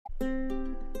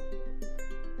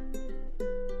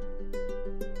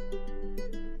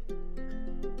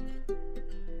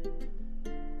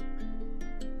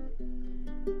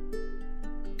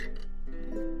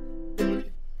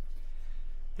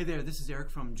there, this is Eric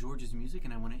from George's Music,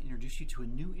 and I want to introduce you to a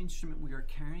new instrument we are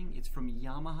carrying. It's from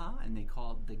Yamaha, and they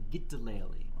call it the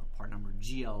Guitalele, or part number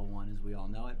GL-1 as we all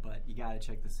know it, but you got to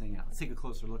check this thing out. Let's take a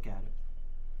closer look at it.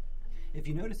 If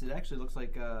you notice, it actually looks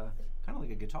like kind of like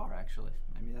a guitar, actually.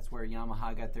 I mean, that's where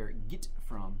Yamaha got their git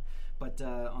from. But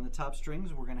on the top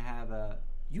strings, we're going to have a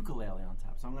ukulele on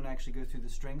top. So I'm going to actually go through the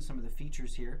strings, some of the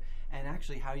features here, and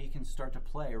actually how you can start to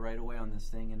play right away on this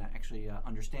thing and actually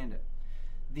understand it.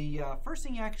 The first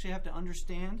thing you actually have to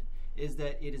understand is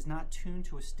that it is not tuned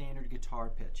to a standard guitar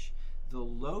pitch. The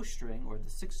low string, or the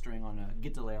sixth string on a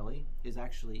guitalele, is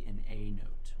actually an A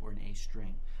note, or an A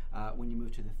string. When you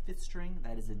move to the fifth string,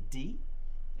 that is a D,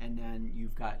 and then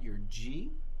you've got your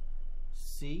G,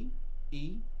 C,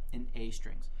 E, and A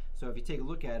strings. So if you take a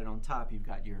look at it on top, you've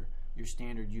got your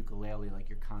standard ukulele, like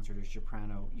your concert or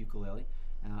soprano ukulele,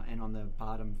 and on the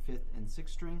bottom fifth and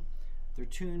sixth string, they're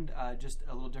tuned just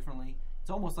a little differently. It's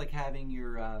almost like having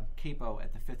your capo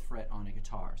at the fifth fret on a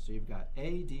guitar. So you've got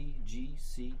A, D, G,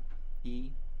 C, E,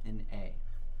 and A.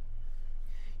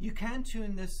 You can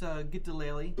tune this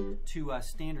guitalele to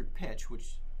standard pitch,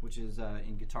 which is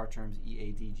in guitar terms E,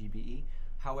 A, D, G, B, E.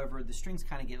 However, the strings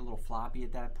kind of get a little floppy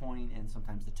at that point, and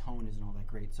sometimes the tone isn't all that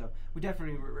great. So we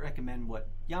definitely recommend what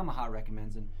Yamaha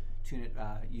recommends and tune it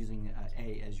using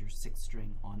A as your sixth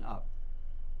string on up.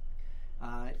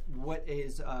 What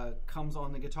comes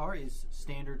on the guitar is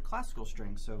standard classical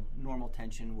strings, so normal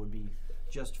tension would be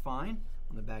just fine.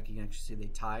 On the back you can actually see they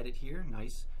tied it here,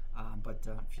 nice, but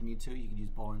if you need to, you can use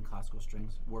ball and classical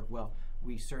strings, work well.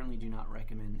 We certainly do not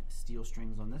recommend steel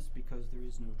strings on this because there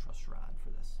is no truss rod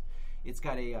for this. It's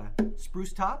got a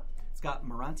spruce top, it's got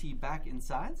Meranti back and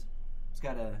sides, it's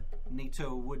got a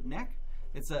NATO wood neck,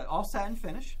 it's all satin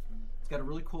finish, it's got a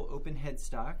really cool open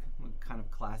headstock, kind of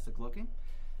classic looking,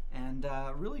 and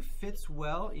really fits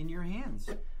well in your hands.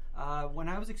 When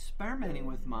I was experimenting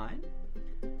with mine,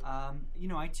 you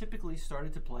know, I typically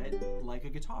started to play it like a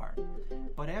guitar.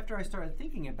 But after I started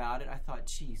thinking about it, I thought,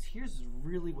 geez, here's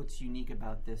really what's unique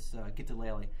about this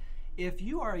guitalele. If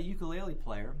you are a ukulele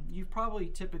player, you've probably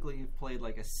typically played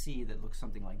like a C that looks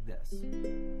something like this.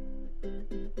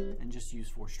 And just use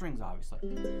 4 strings, obviously.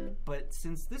 But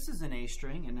since this is an A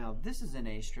string, and now this is an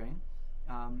A string,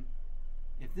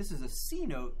 if this is a C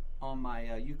note on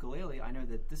my ukulele, I know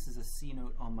that this is a C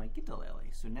note on my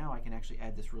guitalele. So now I can actually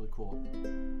add this really cool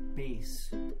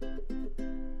bass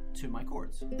to my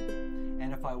chords.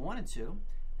 And if I wanted to,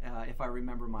 if I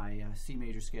remember my C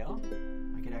major scale,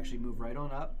 I could actually move right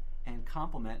on up and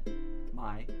complement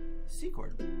my C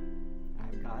chord.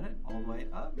 I've got it all the way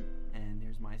up, and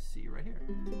there's my C right here.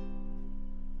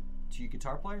 To you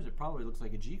guitar players, it probably looks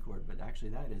like a G chord, but actually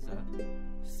that is a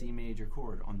C major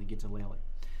chord on the guitalele.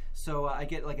 So I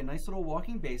get like a nice little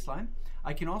walking bass line.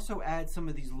 I can also add some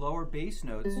of these lower bass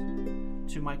notes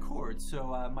to my chords.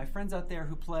 So my friends out there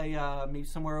who play maybe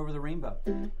Somewhere Over the Rainbow,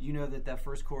 you know that that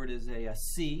first chord is a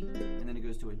C, and then it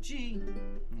goes to a G, and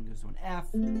then it goes to an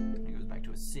F, and it goes back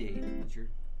to a C. That's your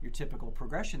typical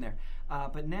progression there.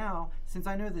 But now, since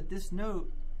I know that this note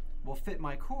will fit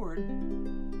my chord, I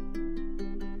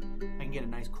can get a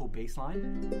nice cool bass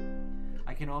line.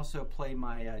 I can also play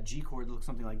my G chord that looks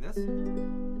something like this.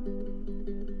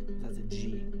 That's a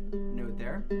G note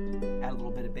there. Add a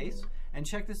little bit of bass. And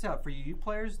check this out. For you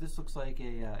players, this looks like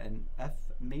an F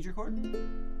major chord.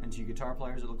 And to you guitar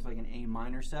players, it looks like an A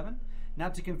minor 7.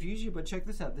 Not to confuse you, but check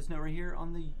this out. This note right here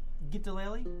on the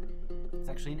guitalele, it's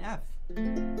actually an F.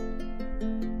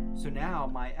 So now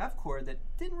my F chord that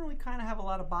didn't really kind of have a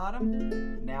lot of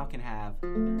bottom, now can have a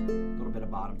little bit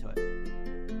of bottom to it.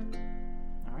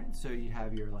 All right, so you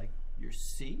have your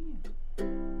C to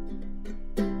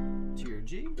your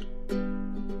G,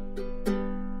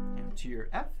 and to your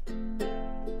F,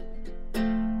 back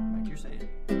to your C.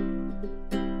 All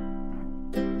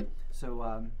right.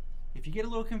 So if you get a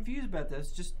little confused about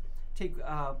this, just take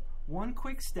one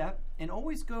quick step and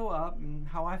always go up. And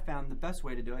how I found the best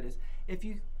way to do it is, if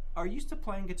you are used to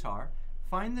playing guitar,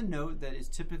 find the note that is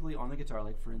typically on the guitar,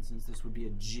 like for instance this would be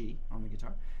a G on the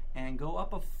guitar, and go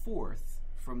up a 4th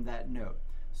from that note.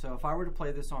 So if I were to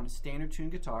play this on a standard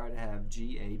tuned guitar, I'd have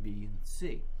G, A, B, and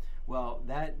C. Well,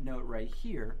 that note right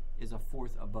here is a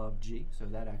 4th above G, so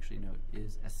that actually note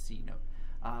is a C note.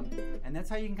 And that's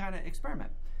how you can kind of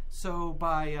experiment. So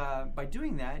by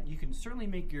doing that, you can certainly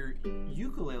make your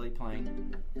ukulele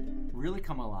playing really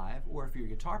come alive, or if you're a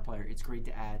guitar player, it's great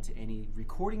to add to any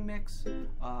recording mix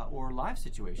or live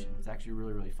situation. It's actually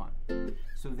really, really fun.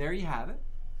 So there you have it.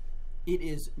 It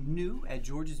is new at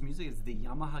George's Music. It's the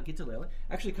Yamaha Guitalele.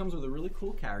 Actually comes with a really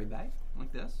cool carry bag,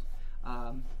 like this.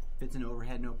 Fits in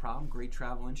overhead, no problem. Great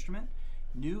travel instrument.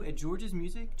 new at George's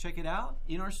Music. Check it out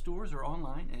in our stores or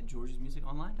online at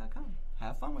georgesmusiconline.com.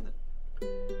 Have fun with it.